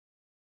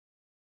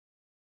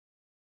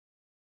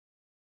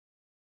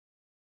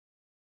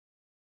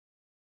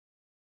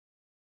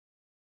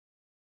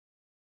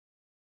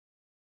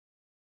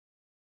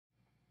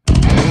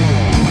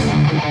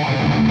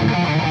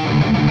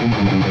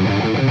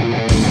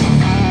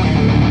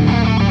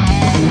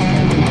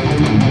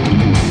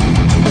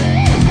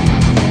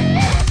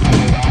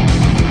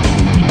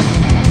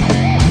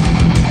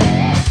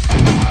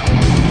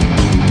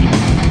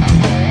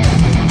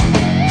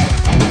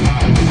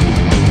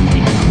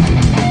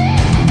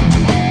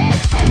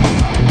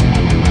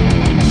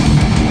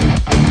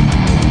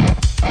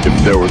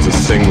there was a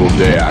single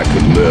day I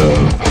could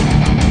live,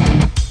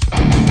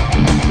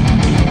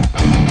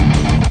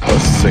 a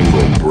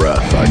single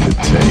breath I could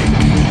take,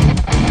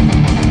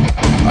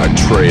 I'd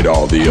trade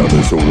all the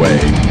others away.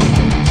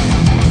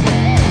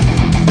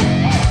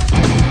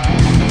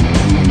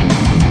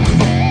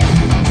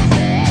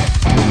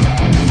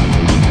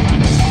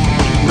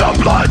 The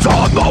blood's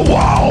on the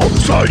wall,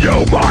 so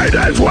you might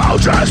as well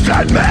just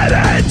admit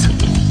it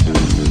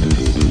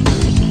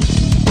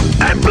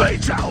and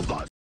bleach out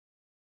the...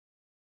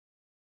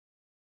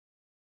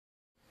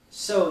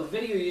 So the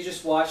video you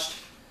just watched,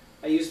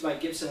 I used my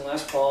Gibson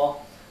Les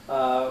Paul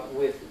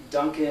with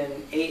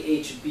Duncan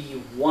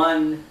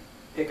AHB1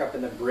 pickup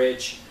in the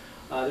bridge.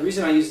 The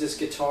reason I use this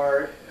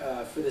guitar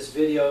for this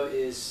video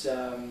is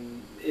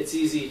it's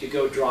easy to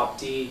go drop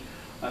D.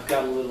 I've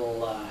got a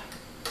little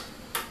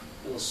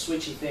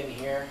switchy thing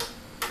here,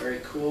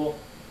 very cool.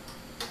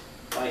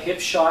 My hip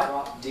shot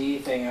drop D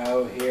thing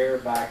out here,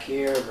 back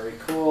here, very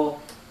cool.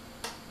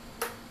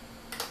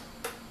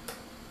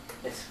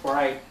 It's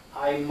great.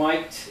 I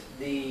mic'd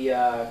the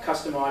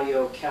custom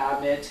audio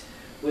cabinet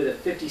with a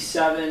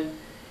 57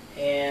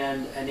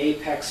 and an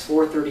Apex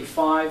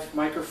 435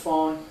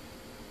 microphone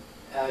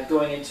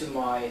going into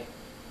my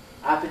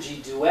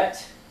Apogee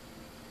Duet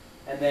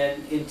and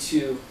then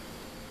into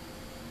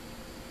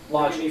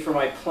Logic. For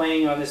my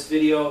playing on this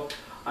video,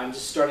 I'm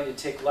just starting to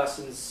take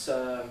lessons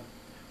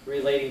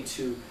relating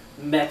to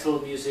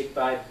metal music,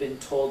 but I've been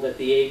told that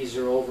the 80s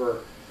are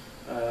over.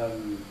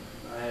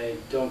 I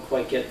don't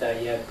quite get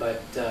that yet,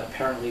 but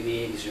apparently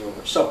the 80s are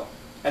over. So,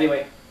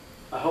 anyway,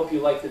 I hope you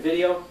liked the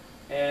video,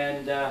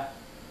 and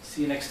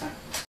see you next time.